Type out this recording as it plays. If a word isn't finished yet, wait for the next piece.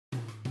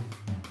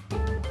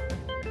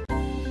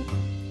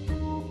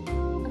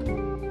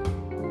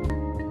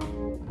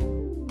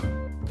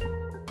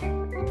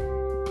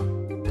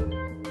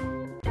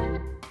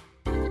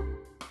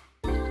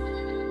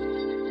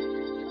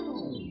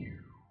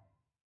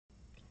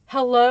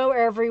Hello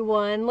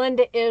everyone,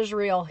 Linda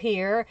Israel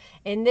here,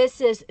 and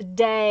this is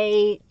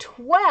day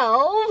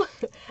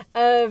 12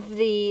 of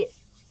the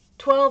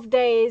 12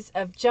 days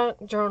of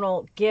junk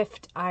journal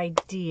gift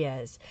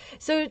ideas.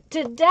 So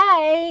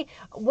today,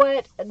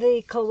 what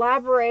the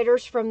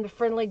collaborators from the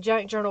Friendly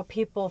Junk Journal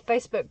People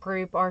Facebook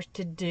group are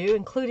to do,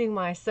 including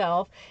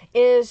myself,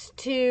 is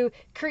to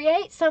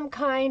create some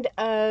kind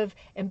of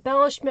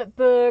embellishment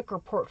book or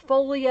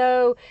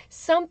portfolio,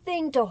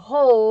 something to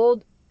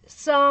hold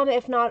some,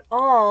 if not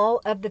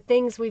all, of the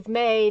things we've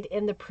made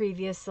in the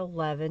previous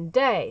 11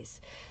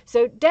 days.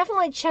 So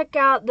definitely check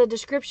out the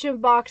description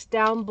box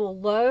down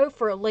below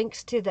for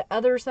links to the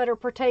others that are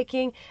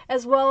partaking,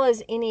 as well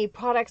as any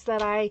products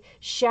that I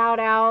shout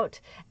out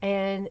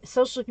and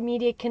social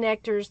media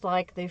connectors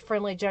like the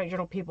Friendly Junk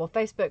Journal People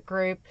Facebook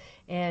group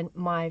and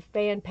my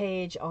fan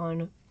page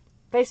on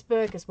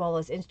Facebook, as well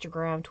as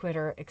Instagram,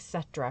 Twitter,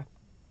 etc.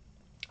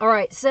 All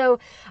right, so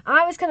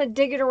I was kind of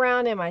digging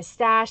around in my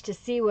stash to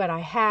see what I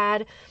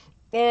had,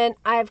 and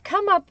I've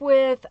come up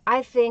with,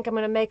 I think I'm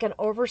going to make an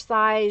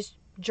oversized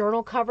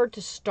journal cover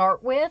to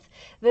start with.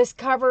 This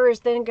cover is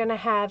then going to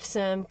have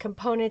some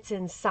components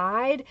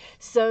inside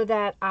so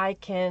that I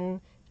can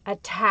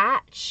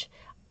attach,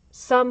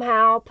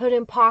 somehow put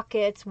in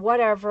pockets,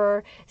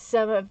 whatever,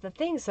 some of the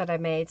things that I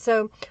made.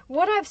 So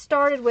what I've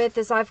started with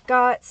is I've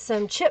got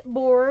some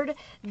chipboard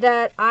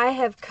that I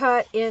have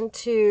cut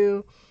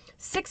into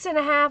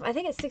 6.5, I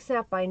think it's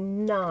 6.5 by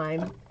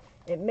 9.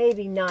 It may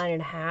be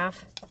 9.5.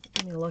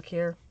 Let me look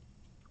here.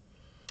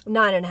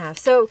 9.5.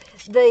 So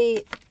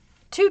the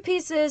two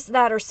pieces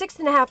that are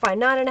 6.5 by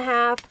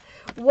 9.5,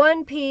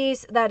 one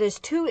piece that is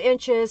 2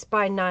 inches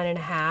by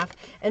 9.5,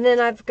 and then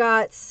I've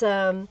got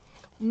some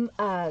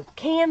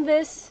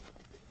canvas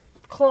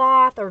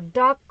cloth or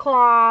duck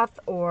cloth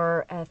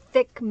or a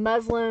thick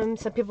muslin.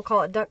 Some people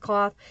call it duck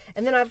cloth.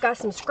 And then I've got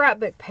some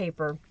scrapbook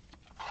paper.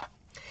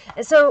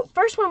 And so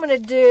first what I'm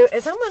going to do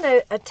is I'm going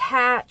to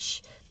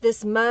attach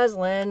this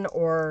muslin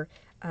or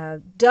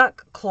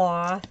duck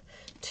cloth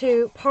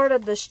to part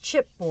of this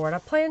chipboard. I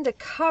plan to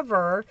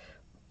cover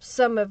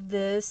some of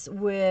this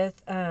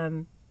with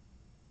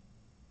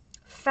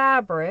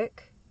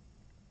fabric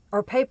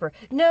or paper.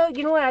 No,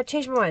 you know what? I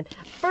changed my mind.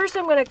 First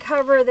I'm going to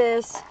cover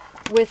this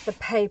with the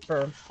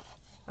paper.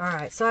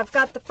 Alright, so I've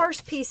got the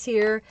first piece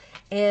here,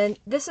 and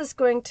this is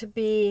going to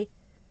be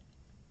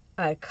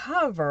a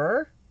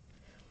cover.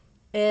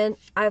 And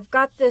I've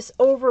got this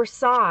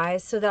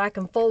oversized so that I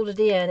can fold it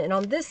in. And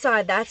on this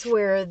side, that's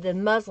where the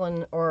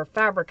muslin or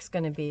fabric is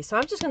going to be. So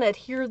I'm just going to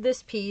adhere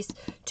this piece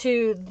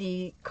to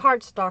the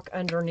cardstock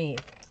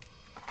underneath.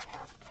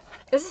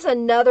 This is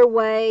another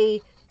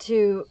way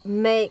to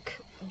make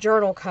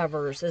journal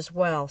covers as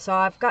well. So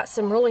I've got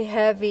some really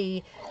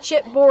heavy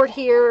chipboard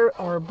here,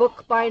 or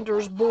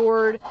bookbinders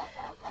board.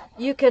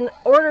 You can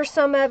order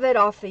some of it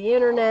off the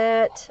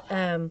internet.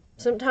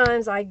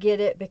 Sometimes I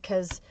get it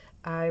because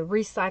I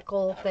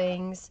recycle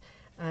things.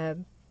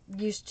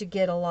 Used to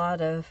get a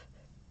lot of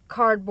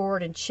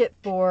cardboard and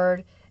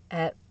chipboard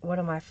at one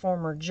of my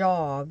former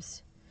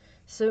jobs.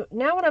 So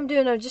now what I'm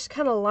doing, I'm just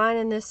kind of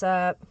lining this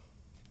up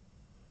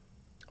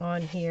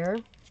on here.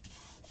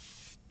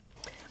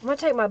 I'm going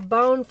to take my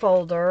bone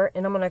folder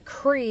and I'm going to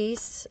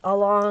crease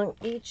along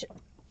each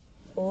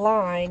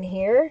line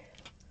here.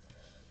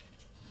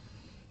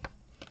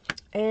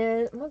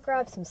 And I'm going to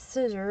grab some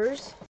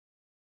scissors.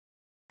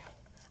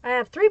 I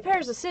have 3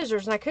 pairs of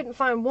scissors and I couldn't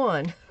find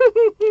one.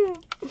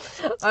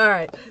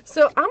 Alright,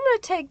 so I'm going to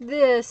take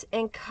this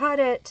and cut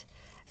it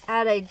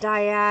at a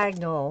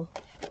diagonal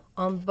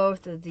on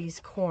both of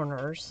these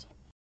corners.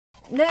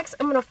 Next,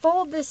 I'm going to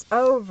fold this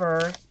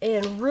over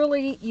and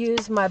really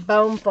use my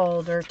bone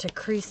folder to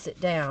crease it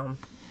down.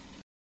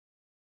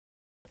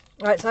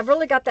 Alright, so I've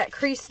really got that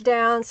creased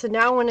down, so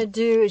now what I want to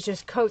do is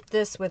just coat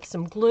this with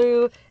some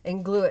glue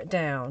and glue it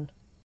down.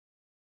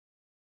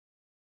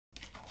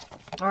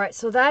 Alright,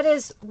 so that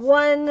is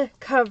one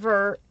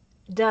cover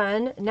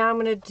done. Now I'm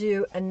going to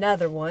do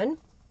another one.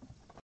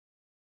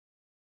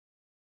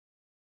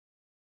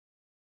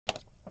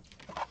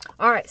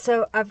 Alright,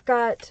 so I've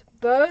got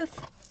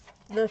both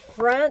the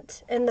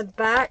front and the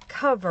back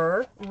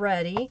cover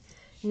ready.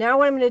 Now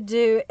what I'm going to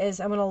do is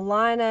I'm going to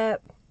line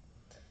up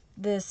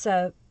this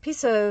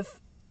piece of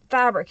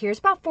fabric here. It's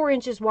about 4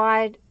 inches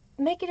wide.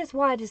 Make it as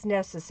wide as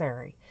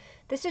necessary.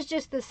 This is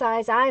just the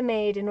size I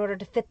made in order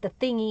to fit the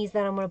thingies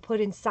that I'm going to put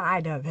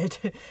inside of it.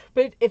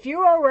 But if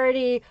you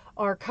already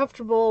are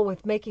comfortable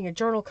with making a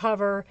journal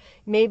cover,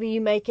 maybe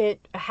you make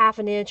it a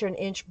 1/2 inch or 1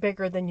 inch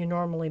bigger than you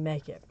normally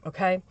make it,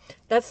 okay?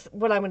 That's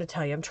what I'm going to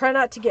tell you. I'm trying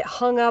not to get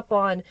hung up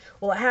on,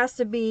 well, it has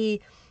to be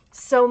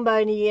so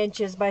many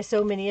inches by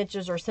so many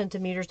inches or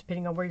centimeters,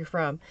 depending on where you're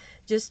from.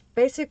 Just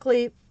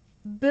basically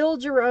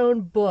build your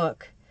own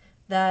book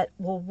that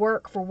will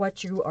work for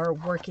what you are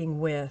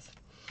working with.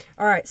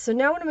 Alright, so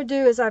now what I'm going to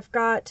do is I've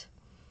got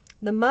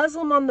the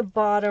muslin on the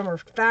bottom, or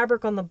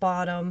fabric on the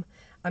bottom.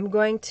 I'm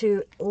going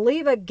to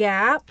leave a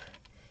gap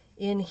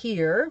in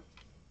here.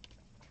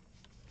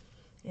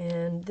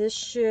 And this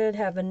should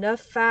have enough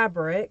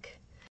fabric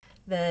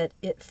that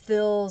it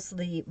fills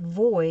the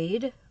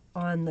void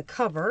on the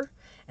cover.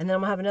 And then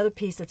I'm gonna have another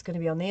piece that's gonna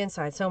be on the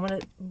inside. So I'm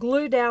gonna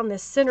glue down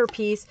this center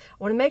piece. I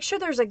wanna make sure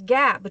there's a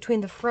gap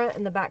between the front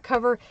and the back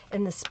cover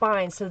and the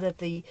spine so that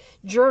the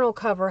journal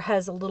cover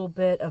has a little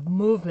bit of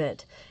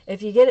movement.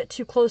 If you get it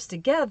too close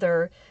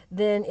together,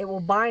 then it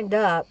will bind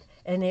up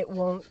and it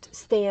won't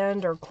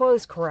stand or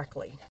close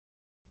correctly.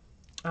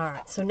 All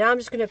right, so now I'm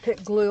just gonna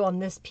put glue on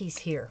this piece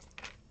here.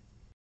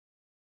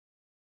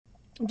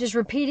 I'm just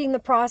repeating the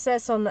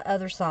process on the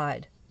other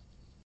side.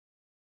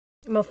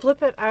 I'm going to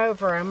flip it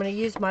over. I'm going to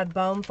use my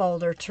bone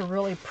folder to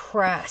really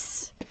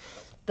press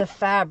the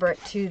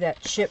fabric to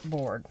that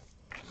chipboard.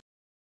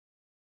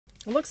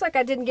 It looks like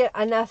I didn't get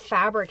enough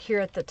fabric here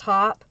at the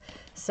top,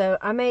 so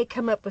I may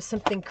come up with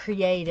something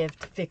creative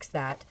to fix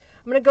that.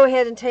 I'm going to go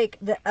ahead and take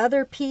the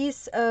other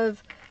piece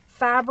of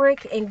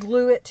fabric and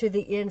glue it to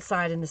the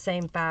inside in the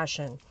same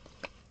fashion.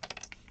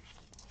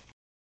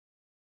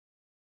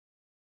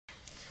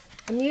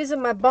 I'm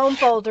using my bone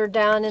folder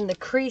down in the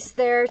crease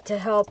there to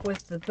help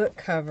with the book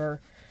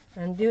cover.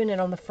 I'm doing it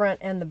on the front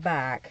and the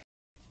back,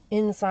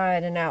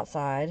 inside and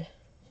outside.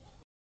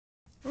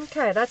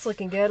 Okay, that's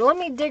looking good. Let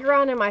me dig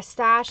around in my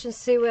stash and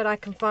see what I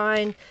can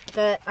find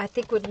that I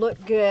think would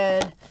look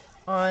good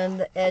on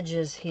the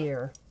edges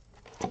here.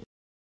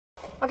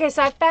 Okay,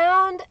 so I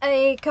found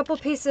a couple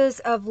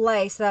pieces of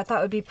lace that I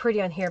thought would be pretty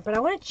on here, but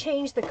I want to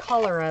change the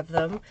color of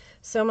them.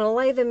 So I'm going to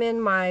lay them in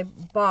my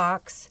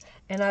box.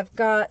 And I've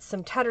got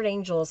some Tattered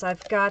Angels.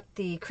 I've got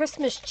the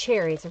Christmas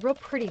Cherry. It's a real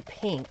pretty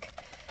pink.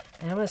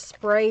 And I'm going to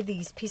spray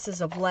these pieces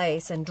of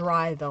lace and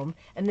dry them.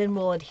 And then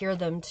we'll adhere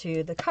them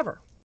to the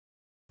cover.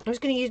 I'm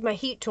just going to use my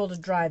heat tool to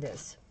dry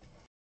this.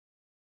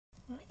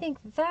 I think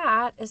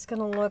that is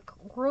going to look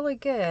really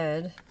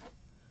good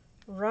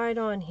right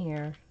on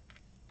here.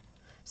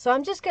 So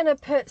I'm just going to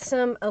put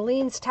some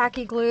Aleene's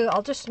Tacky Glue.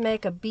 I'll just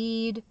make a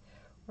bead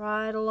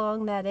right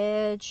along that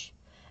edge.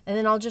 And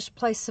then I'll just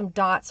place some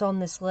dots on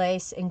this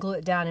lace and glue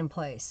it down in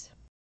place.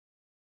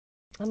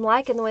 I'm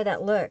liking the way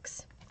that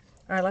looks.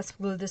 All right, let's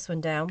glue this one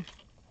down.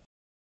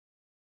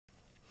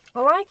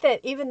 I like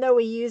that even though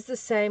we use the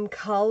same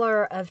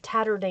color of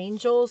Tattered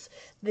Angels,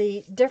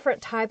 the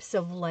different types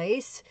of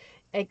lace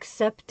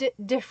accept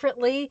it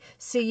differently.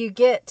 So you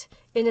get,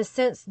 in a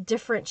sense,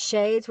 different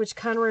shades, which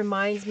kind of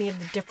reminds me of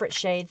the different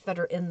shades that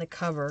are in the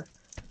cover.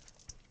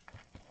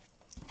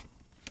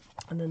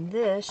 And then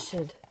this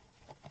should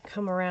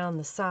come around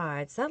the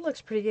sides. That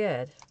looks pretty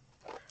good.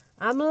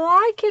 I'm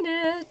liking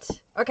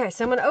it. Okay,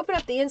 so I'm going to open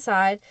up the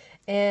inside,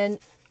 and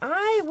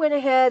I went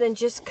ahead and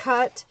just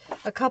cut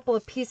a couple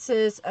of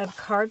pieces of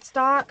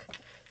cardstock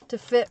to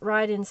fit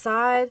right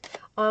inside.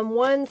 On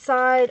one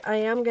side, I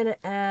am going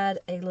to add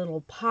a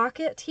little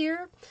pocket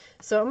here.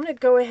 So I'm going to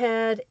go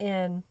ahead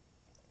and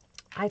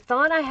I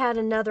thought I had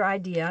another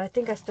idea. I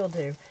think I still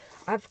do.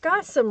 I've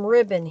got some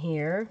ribbon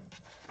here.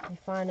 Let me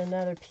find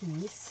another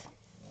piece.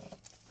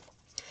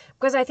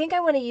 Because I think I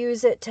want to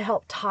use it to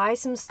help tie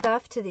some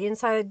stuff to the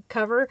inside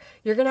cover.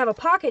 You're going to have a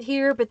pocket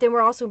here, but then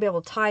we're also going to be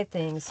able to tie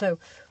things. So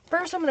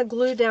first I'm going to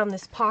glue down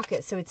this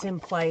pocket so it's in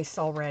place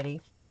already.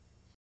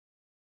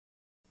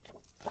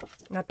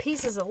 My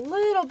piece is a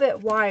little bit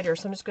wider,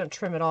 so I'm just going to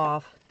trim it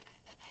off.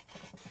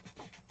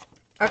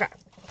 Okay,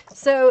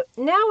 so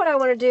now what I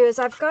want to do is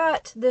I've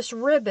got this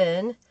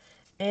ribbon,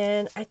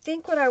 and I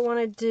think what I want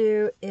to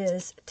do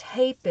is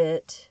tape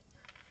it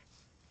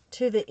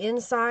to the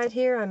inside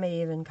here. I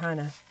may even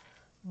kind of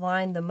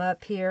line them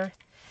up here,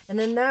 and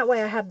then that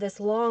way I have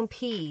this long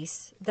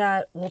piece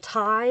that will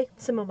tie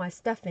some of my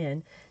stuff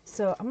in.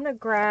 So I'm going to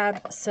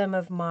grab some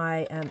of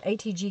my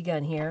ATG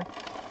gun here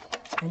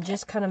and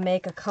just kind of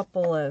make a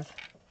couple of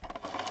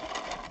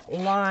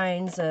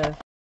lines of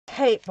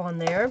tape on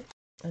there,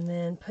 and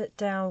then put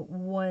down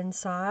one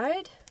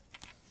side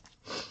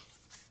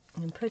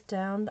and put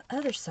down the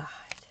other side.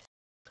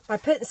 By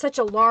putting such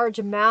a large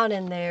amount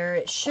in there,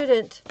 it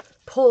shouldn't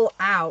pull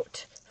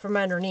out from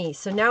underneath.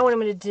 So now what I'm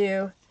going to do,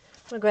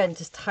 I'm going to go ahead and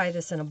just tie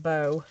this in a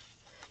bow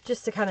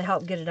just to kind of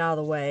help get it out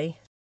of the way.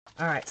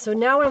 Alright, so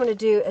now what I'm going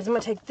to do is I'm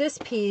going to take this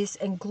piece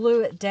and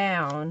glue it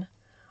down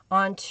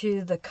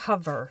onto the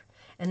cover.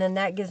 And then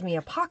that gives me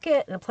a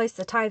pocket and a place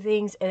to tie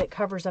things, and it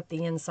covers up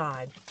the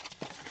inside.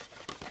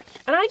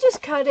 And I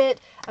just cut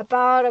it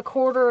about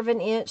 1/4 of an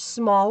inch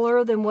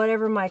smaller than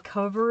whatever my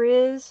cover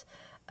is.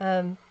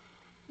 You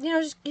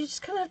know, you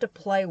just kind of have to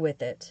play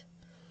with it.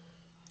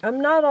 I'm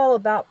not all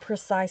about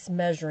precise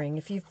measuring.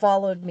 If you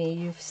followed me,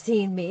 you've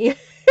seen me.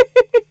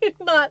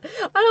 I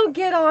don't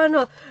get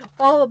on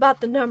all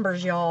about the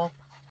numbers, y'all.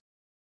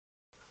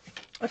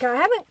 Okay, I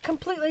haven't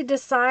completely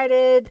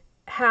decided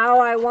how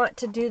I want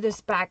to do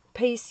this back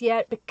piece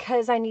yet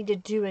because I need to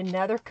do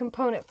another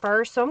component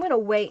first. So I'm going to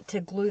wait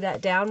to glue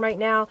that down right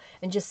now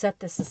and just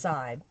set this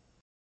aside.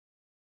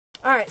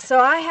 Alright, so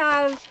I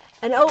have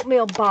an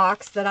oatmeal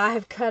box that I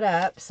have cut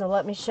up. So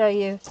let me show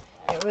you.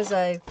 It was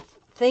a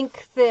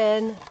think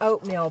thin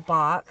oatmeal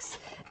box,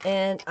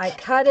 and I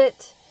cut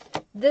it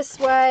this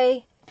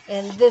way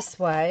and this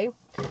way,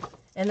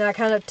 and then I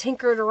kind of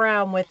tinkered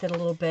around with it a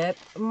little bit.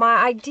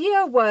 My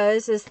idea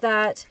is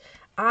that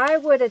I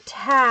would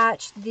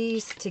attach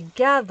these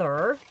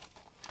together,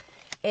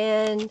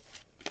 and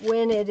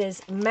when it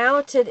is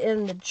mounted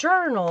in the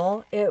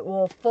journal, it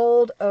will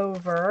fold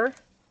over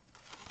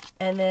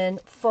and then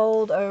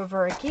fold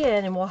over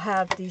again, and we'll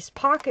have these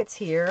pockets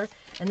here,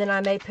 and then I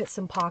may put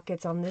some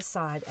pockets on this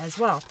side as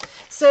well.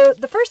 So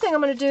the first thing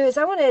I'm going to do is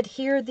I want to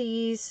adhere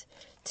these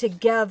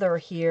together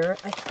here.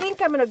 I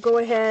think I'm going to go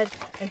ahead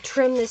and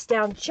trim this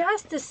down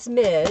just a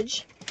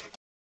smidge.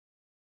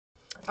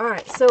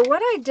 Alright, so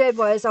what I did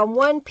was on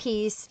one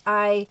piece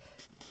I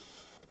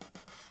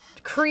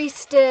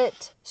creased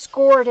it,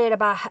 scored it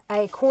about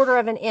 1/4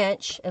 of an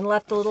inch and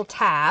left a little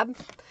tab.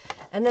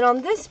 And then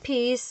on this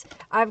piece,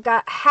 I've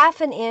got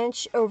 1/2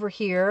 inch over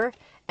here,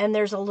 and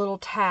there's a little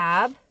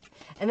tab.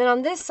 And then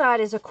on this side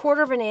is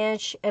 1/4 of an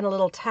inch and a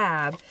little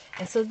tab.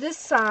 And so this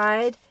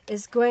side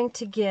is going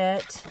to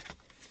get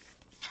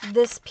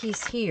this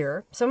piece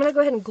here. So I'm going to go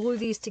ahead and glue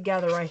these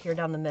together right here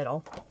down the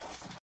middle.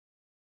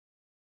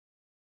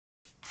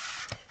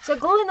 So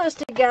gluing those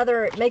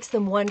together, it makes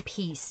them one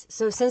piece.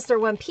 So since they're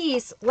one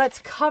piece, let's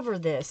cover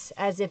this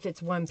as if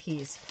it's one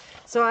piece.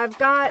 So I've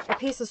got a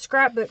piece of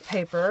scrapbook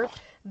paper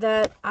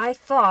that I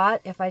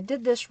thought, if I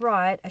did this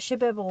right, I should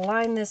be able to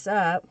line this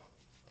up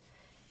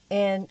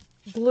and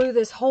glue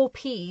this whole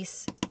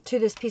piece to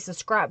this piece of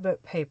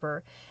scrapbook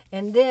paper.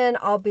 And then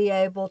I'll be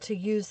able to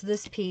use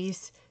this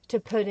piece to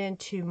put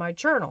into my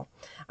journal.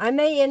 I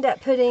may end up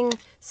putting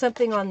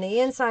something on the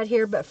inside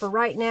here, but for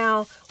right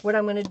now, what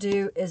I'm going to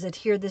do is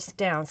adhere this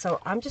down. So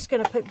I'm just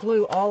going to put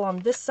glue all on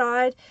this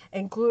side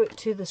and glue it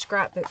to the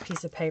scrapbook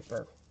piece of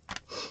paper.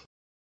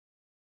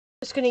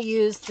 I'm just going to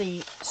use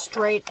the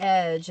straight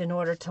edge in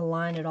order to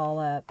line it all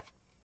up.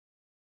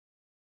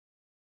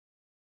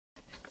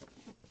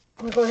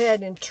 I'm going to go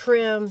ahead and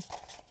trim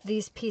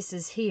these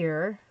pieces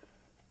here.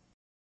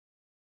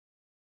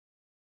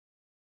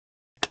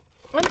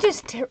 I'm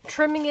just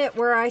trimming it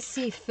where I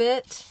see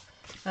fit,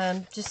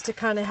 just to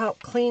kind of help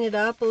clean it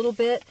up a little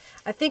bit.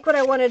 I think what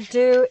I want to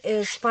do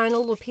is find a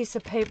little piece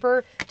of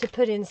paper to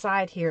put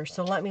inside here.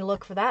 So let me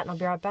look for that and I'll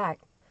be right back.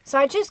 So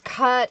I just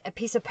cut a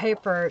piece of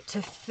paper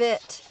to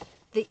fit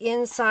the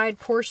inside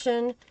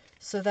portion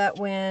so that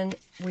when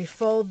we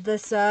fold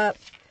this up,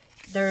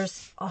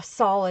 there's a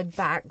solid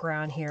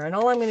background here. And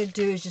all I'm going to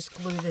do is just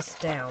glue this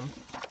down.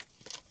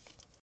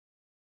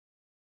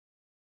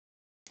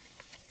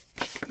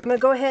 I'm going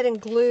to go ahead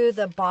and glue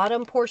the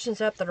bottom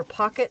portions up that are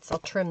pockets. I'll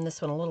trim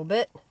this one a little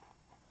bit.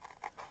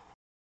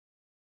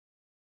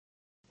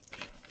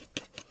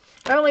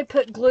 I only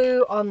put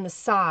glue on the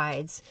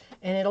sides,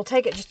 and it'll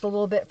take it just a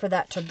little bit for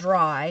that to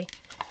dry.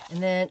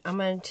 And then I'm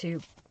going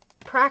to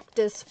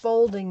practice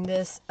folding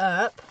this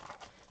up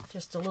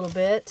just a little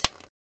bit.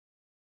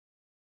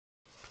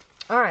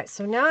 Alright,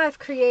 so now I've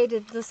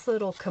created this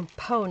little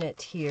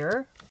component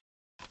here.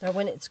 Now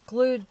when it's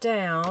glued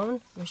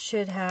down, we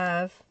should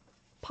have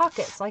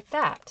pockets like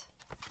that.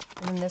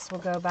 And then this will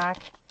go back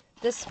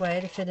this way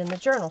to fit in the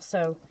journal.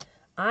 So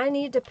I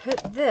need to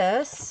put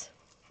this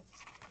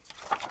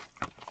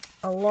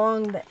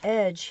along the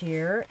edge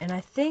here, and I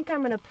think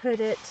I'm going to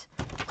put it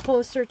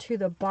closer to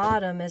the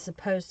bottom as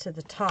opposed to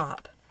the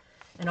top.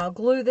 And I'll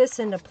glue this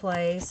into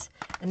place,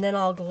 and then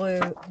I'll glue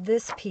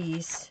this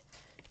piece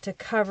to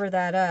cover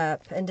that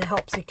up and to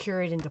help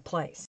secure it into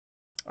place.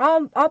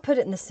 I'll put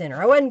it in the center.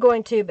 I wasn't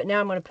going to, but now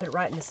I'm going to put it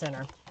right in the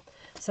center.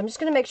 So I'm just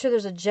going to make sure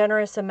there's a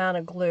generous amount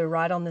of glue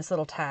right on this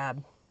little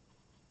tab.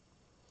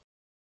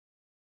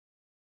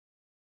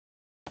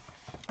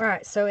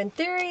 Alright, so in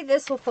theory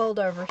this will fold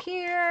over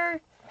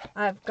here.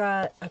 I've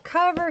got a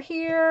cover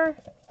here.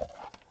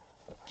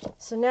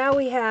 So now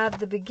we have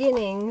the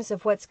beginnings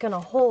of what's going to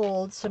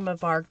hold some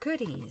of our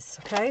goodies,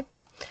 okay?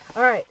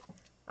 Alright,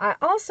 I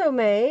also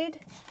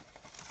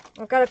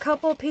I've got a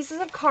couple of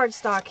pieces of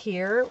cardstock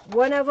here.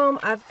 One of them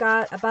I've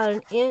got about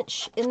 1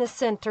 inch in the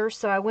center,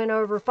 so I went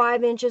over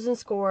 5 inches and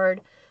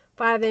scored,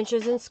 5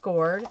 inches and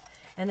scored.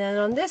 And then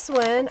on this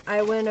one,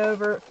 I went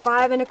over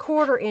 5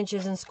 1/4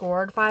 inches and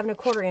scored, 5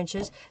 1/4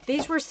 inches.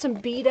 These were some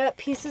beat up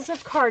pieces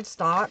of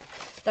cardstock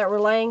that were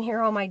laying here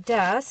on my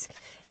desk.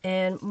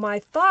 And my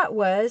thought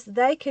was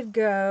they could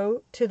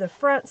go to the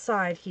front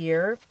side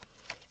here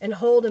and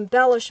hold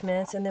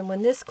embellishments. And then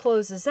when this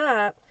closes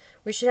up,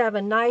 we should have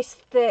a nice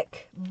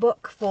thick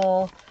book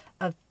full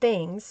of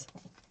things.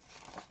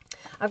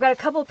 I've got a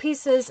couple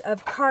pieces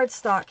of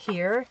cardstock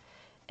here,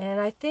 and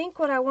I think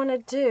what I want to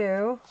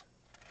do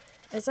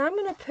is I'm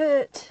going to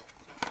put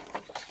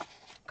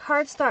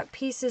cardstock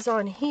pieces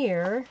on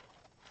here,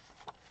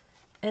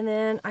 and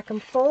then I can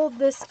fold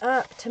this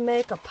up to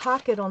make a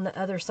pocket on the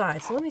other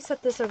side. So let me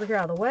set this over here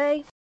out of the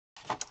way.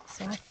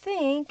 So I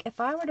think if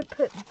I were to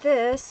put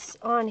this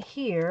on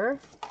here,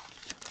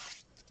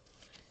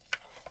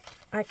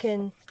 I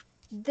can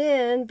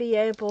then be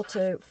able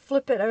to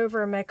flip it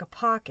over and make a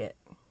pocket.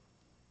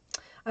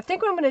 I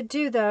think what I'm going to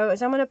do though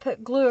is I'm going to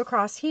put glue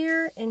across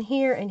here and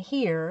here and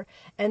here,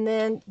 and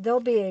then there'll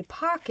be a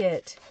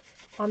pocket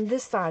on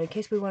this side in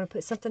case we want to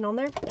put something on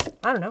there.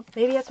 I don't know,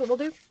 maybe that's what we'll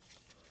do.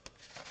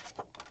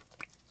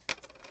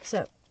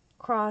 So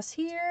cross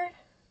here,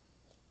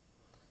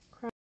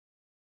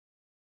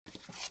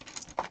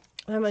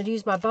 I'm going to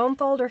use my bone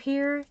folder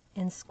here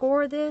and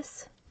score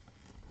this.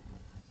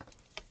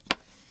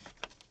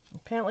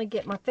 Apparently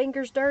get my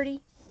fingers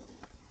dirty.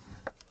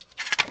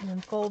 And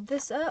then fold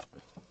this up.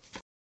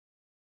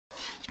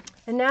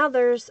 And now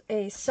there's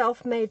a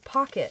self-made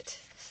pocket.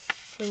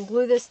 We can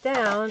glue this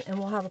down and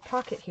we'll have a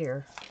pocket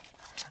here.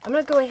 I'm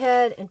going to go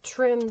ahead and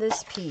trim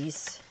this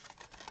piece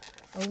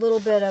a little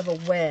bit of a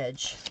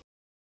wedge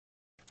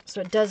so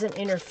it doesn't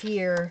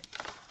interfere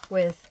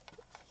with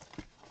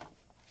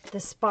the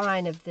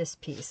spine of this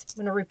piece. I'm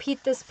going to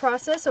repeat this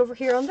process over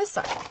here on this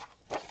side.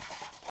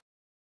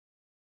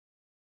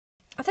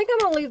 I think I'm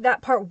going to leave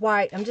that part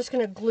white. I'm just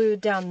going to glue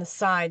down the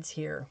sides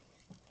here.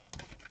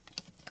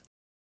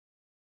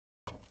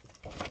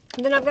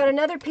 And then I've got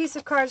another piece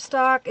of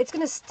cardstock. It's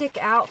going to stick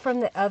out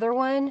from the other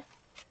one,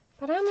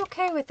 but I'm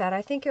okay with that.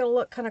 I think it'll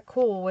look kind of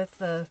cool with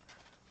the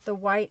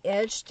white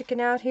edge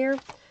sticking out here.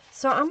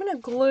 So I'm going to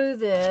glue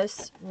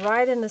this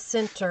right in the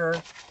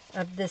center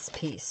of this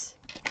piece.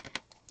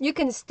 You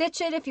can stitch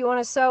it if you want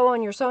to sew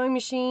on your sewing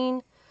machine.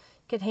 You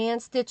can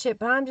hand stitch it,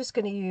 but I'm just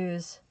going to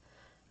use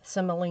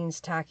some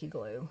Aleene's tacky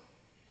glue.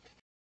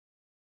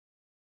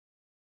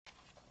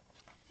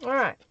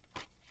 Alright,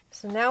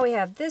 so now we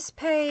have this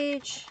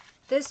page,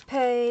 this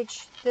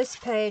page, this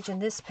page, and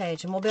this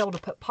page, and we'll be able to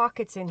put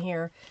pockets in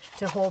here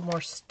to hold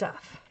more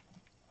stuff.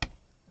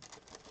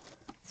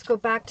 Let's go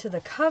back to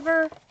the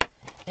cover,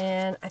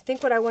 and I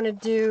think what I want to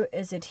do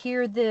is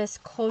adhere this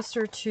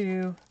closer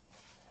to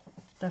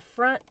the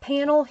front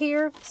panel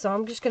here. So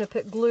I'm just going to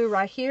put glue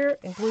right here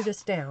and glue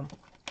this down.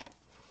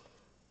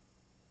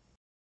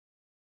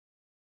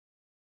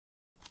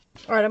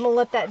 Alright, I'm going to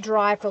let that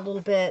dry for a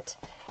little bit.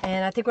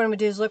 And I think what I'm going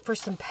to do is look for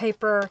some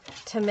paper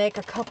to make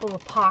a couple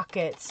of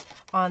pockets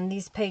on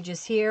these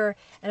pages here.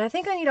 And I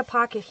think I need a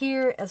pocket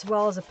here as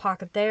well as a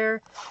pocket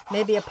there.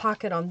 Maybe a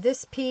pocket on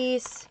this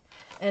piece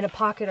and a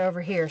pocket over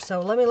here.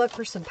 So let me look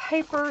for some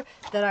paper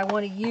that I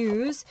want to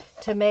use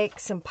to make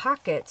some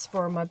pockets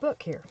for my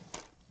book here.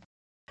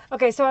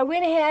 Okay, so I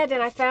went ahead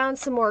and I found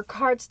some more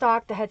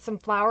cardstock that had some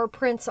flower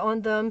prints on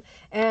them,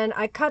 and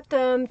I cut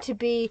them to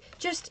be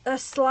just a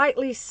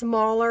slightly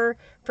smaller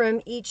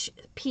from each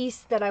piece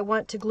that I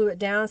want to glue it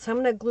down. So I'm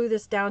going to glue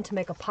this down to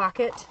make a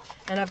pocket,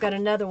 and I've got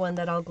another one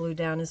that I'll glue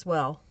down as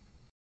well.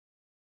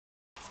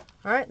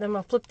 All right, then I'm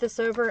going to flip this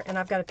over, and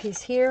I've got a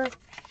piece here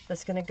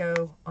that's going to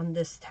go on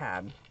this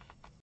tab.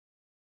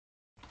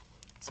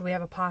 So we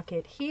have a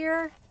pocket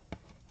here,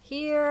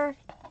 here,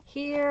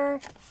 here,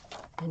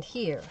 and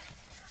here.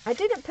 I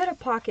didn't put a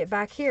pocket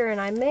back here, and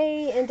I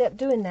may end up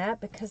doing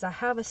that because I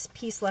have a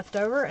piece left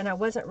over and I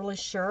wasn't really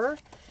sure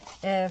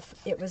if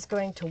it was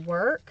going to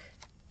work.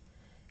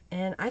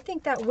 And I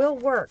think that will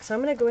work. So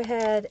I'm going to go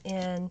ahead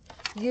and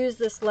use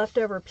this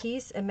leftover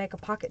piece and make a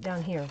pocket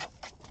down here.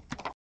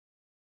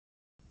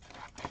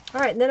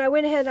 Alright, and then I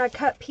went ahead and I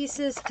cut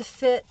pieces to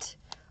fit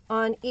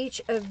on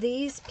each of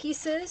these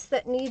pieces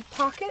that need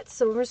pockets.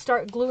 So we're going to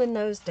start gluing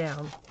those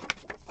down.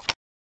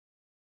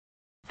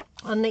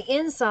 On the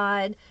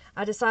inside,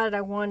 I decided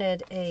I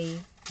wanted a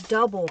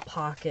double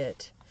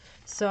pocket.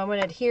 So I'm going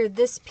to adhere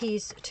this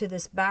piece to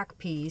this back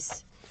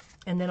piece,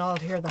 and then I'll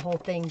adhere the whole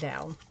thing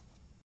down.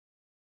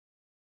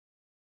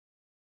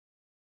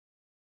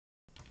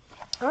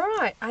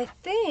 Alright, I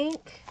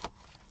think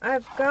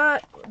I've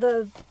got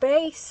the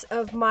base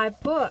of my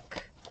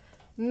book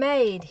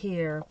made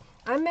here.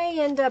 I may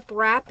end up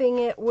wrapping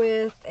it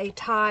with a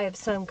tie of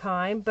some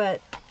kind,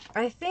 but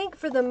I think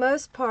for the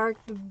most part,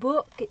 the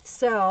book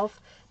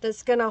itself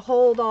that's going to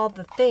hold all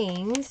the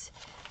things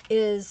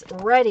is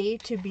ready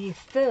to be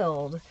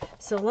filled.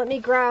 So let me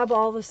grab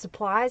all the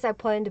supplies I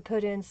plan to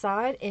put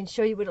inside and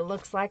show you what it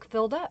looks like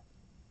filled up.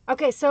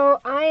 Okay, so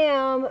I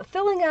am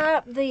filling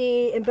up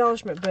the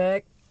embellishment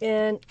book,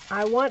 and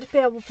I want to be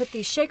able to put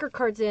these shaker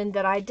cards in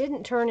that I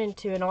didn't turn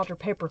into an altar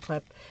paper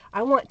clip.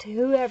 I want to,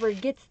 whoever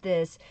gets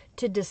this,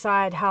 to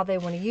decide how they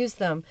want to use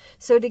them.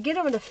 So to get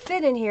them to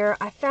fit in here,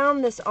 I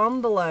found this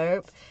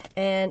envelope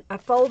and I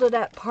folded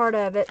up part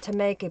of it to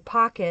make a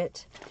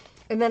pocket.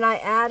 And then I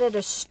added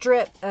a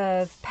strip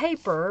of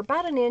paper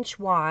about 1 inch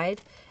wide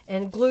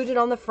and glued it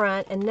on the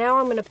front. And now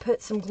I'm going to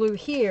put some glue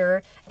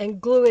here and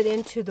glue it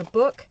into the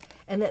book.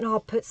 And then I'll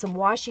put some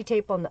washi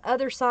tape on the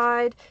other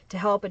side to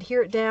help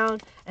adhere it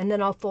down. And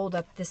then I'll fold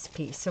up this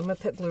piece. So I'm going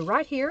to put glue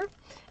right here.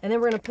 And then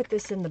we're going to put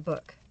this in the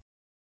book.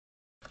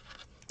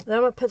 Then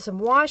I'm going to put some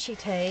washi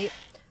tape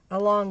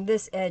along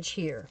this edge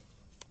here.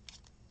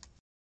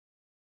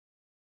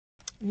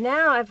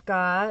 Now I've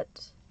got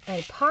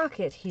a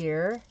pocket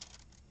here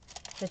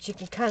that you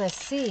can kind of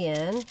see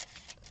in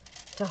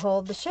to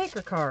hold the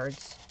shaker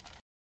cards.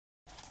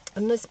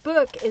 And this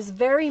book is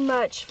very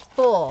much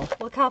full.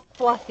 Look how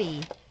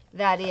fluffy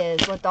that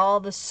is with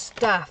all the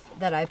stuff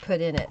that I put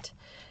in it.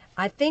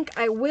 I think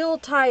I will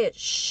tie it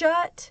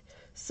shut,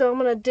 so I'm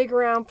going to dig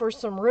around for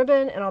some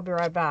ribbon and I'll be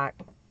right back.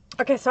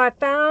 Okay, so I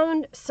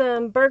found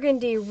some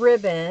burgundy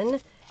ribbon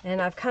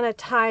and I've kind of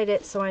tied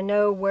it so I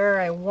know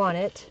where I want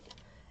it.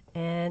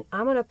 And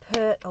I'm going to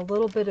put a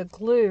little bit of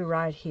glue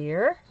right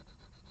here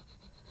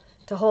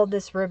to hold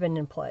this ribbon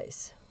in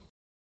place.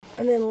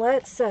 And then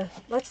let's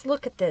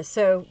look at this.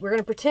 So we're going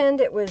to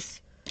pretend it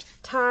was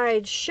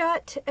tied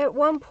shut at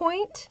one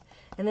point,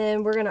 and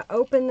then we're going to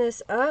open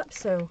this up.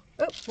 So,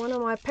 oops, one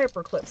of my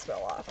paper clips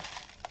fell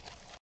off.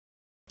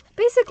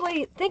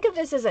 Basically, think of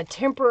this as a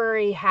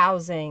temporary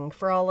housing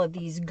for all of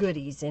these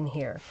goodies in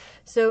here.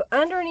 So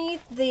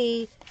underneath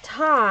the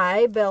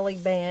tie belly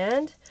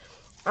band,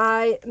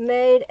 I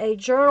made a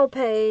journal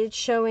page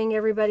showing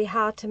everybody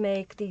how to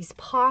make these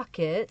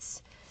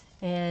pockets,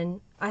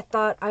 and I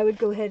thought I would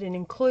go ahead and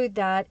include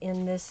that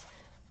in this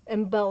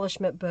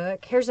embellishment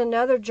book. Here's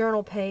another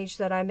journal page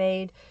that I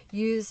made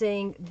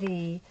using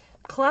the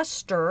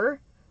cluster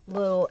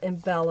little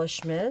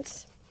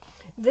embellishments.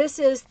 This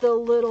is the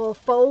little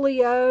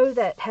folio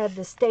that had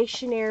the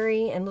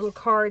stationery and little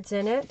cards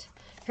in it.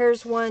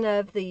 Here's one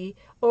of the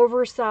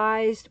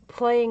oversized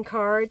playing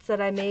cards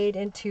that I made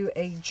into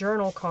a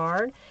journal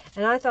card.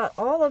 And I thought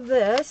all of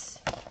this,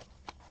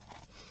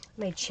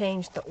 let me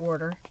change the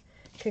order,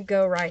 could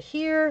go right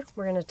here.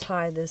 We're going to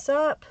tie this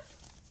up.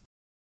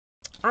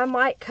 I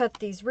might cut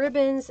these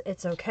ribbons.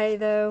 It's okay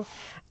though.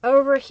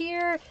 Over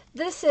here,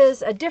 this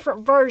is a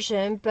different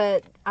version,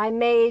 but I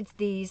made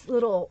these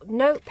little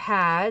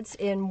notepads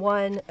in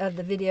one of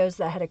the videos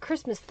that had a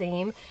Christmas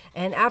theme.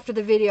 And after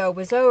the video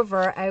was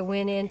over, I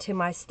went into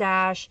my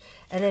stash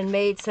and then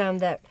made some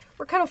that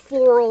were kind of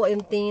floral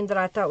in theme that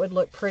I thought would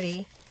look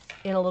pretty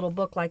in a little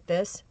book like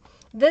this.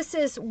 This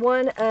is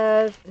one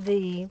of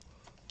the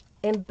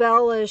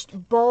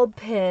embellished bulb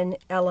pen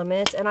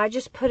elements, and I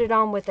just put it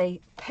on with a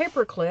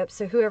paper clip,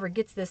 so whoever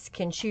gets this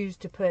can choose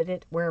to put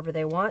it wherever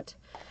they want.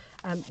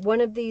 One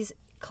of these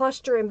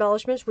cluster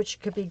embellishments, which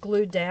could be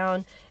glued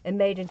down and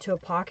made into a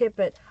pocket,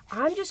 but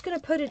I'm just going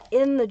to put it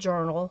in the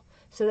journal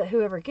so that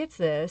whoever gets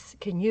this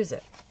can use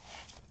it.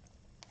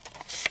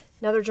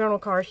 Another journal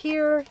card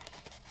here.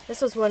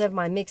 This was one of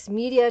my mixed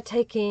media,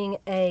 taking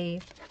a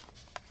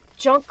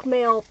junk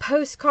mail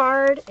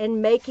postcard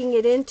and making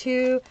it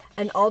into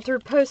an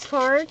altered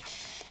postcard.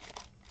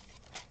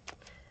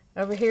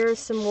 Over here is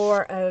some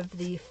more of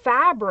the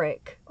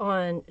fabric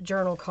on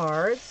journal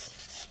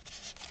cards.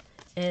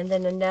 And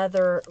then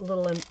another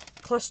little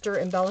cluster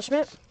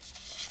embellishment.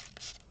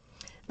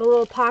 The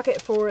little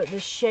pocket for the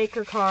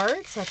shaker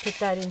cards. I put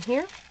that in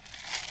here.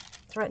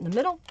 It's right in the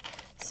middle.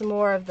 Some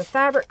more of the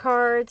fabric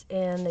cards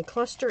and the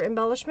cluster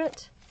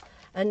embellishment.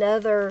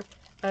 Another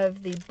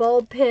of the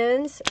bulb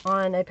pens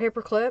on a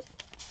paper clip.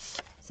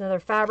 It's another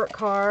fabric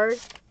card,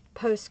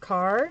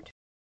 postcard.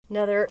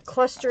 Another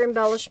cluster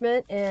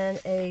embellishment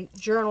and a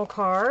journal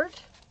card.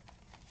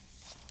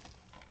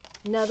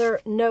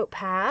 Another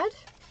notepad.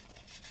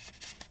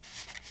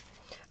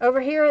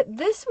 Over here,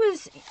 this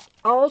was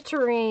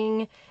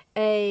altering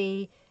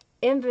a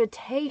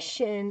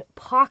invitation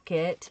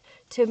pocket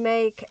to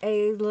make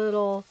a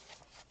little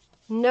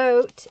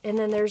note, and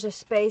then there's a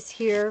space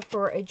here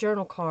for a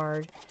journal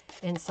card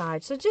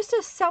inside. So just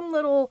some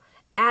little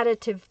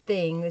additive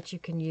thing that you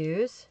can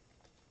use.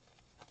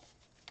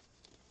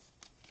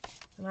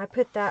 And I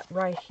put that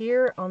right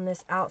here on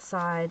this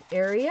outside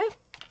area.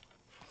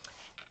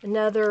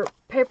 Another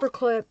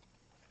paperclip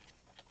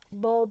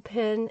bulb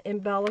pen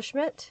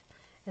embellishment.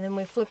 And then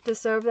we flip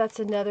this over. That's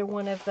another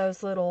one of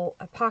those little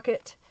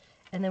pocket.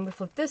 And then we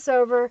flip this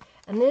over.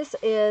 And this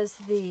is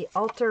the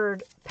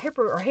altered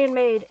paper or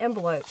handmade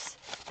envelopes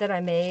that I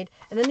made.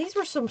 And then these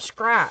were some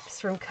scraps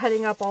from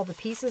cutting up all the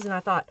pieces. And I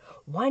thought,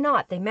 why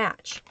not? They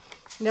match.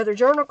 Another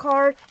journal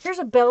card. Here's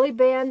a belly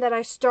band that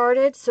I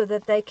started so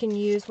that they can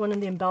use one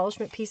of the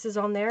embellishment pieces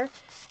on there.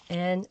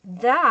 And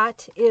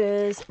that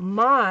is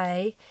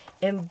my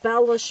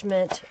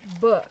embellishment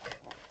book.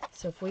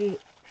 So if we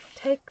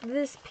take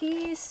this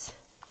piece,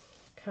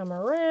 come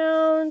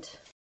around,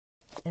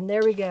 and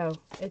there we go.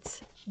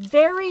 It's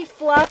very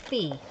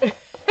fluffy.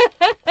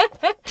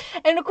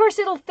 And of course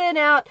it'll thin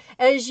out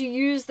as you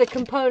use the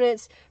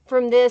components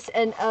from this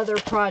and other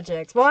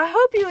projects. Well, I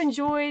hope you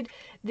enjoyed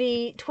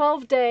the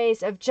 12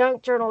 days of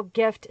Junk Journal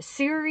gift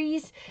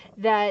series,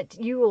 that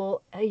you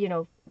will,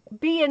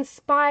 be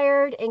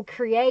inspired and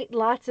create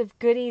lots of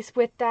goodies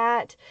with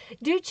that.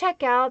 Do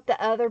check out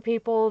the other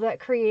people that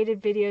created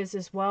videos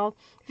as well.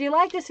 If you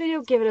like this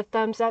video, give it a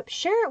thumbs up.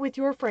 Share it with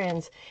your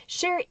friends.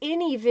 Share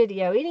any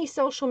video, any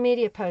social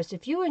media post.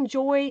 If you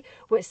enjoy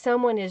what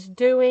someone is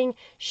doing,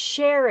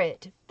 share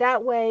it.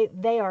 That way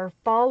they are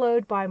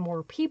followed by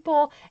more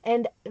people,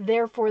 and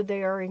therefore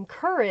they are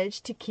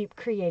encouraged to keep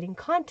creating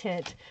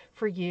content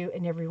for you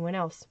and everyone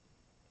else.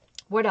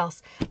 What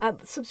else?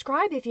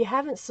 Subscribe if you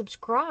haven't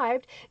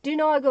subscribed. Do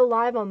know I go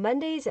live on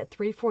Mondays at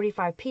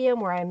 3:45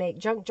 p.m. where I make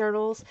junk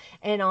journals,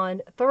 and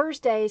on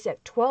Thursdays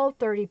at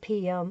 12:30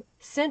 p.m.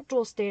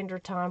 Central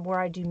Standard Time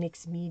where I do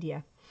mixed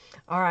media.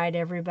 All right,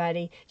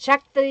 everybody.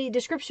 Check the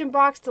description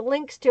box, the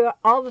links to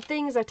all the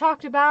things I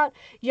talked about.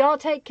 Y'all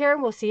take care,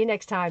 and we'll see you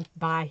next time.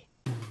 Bye.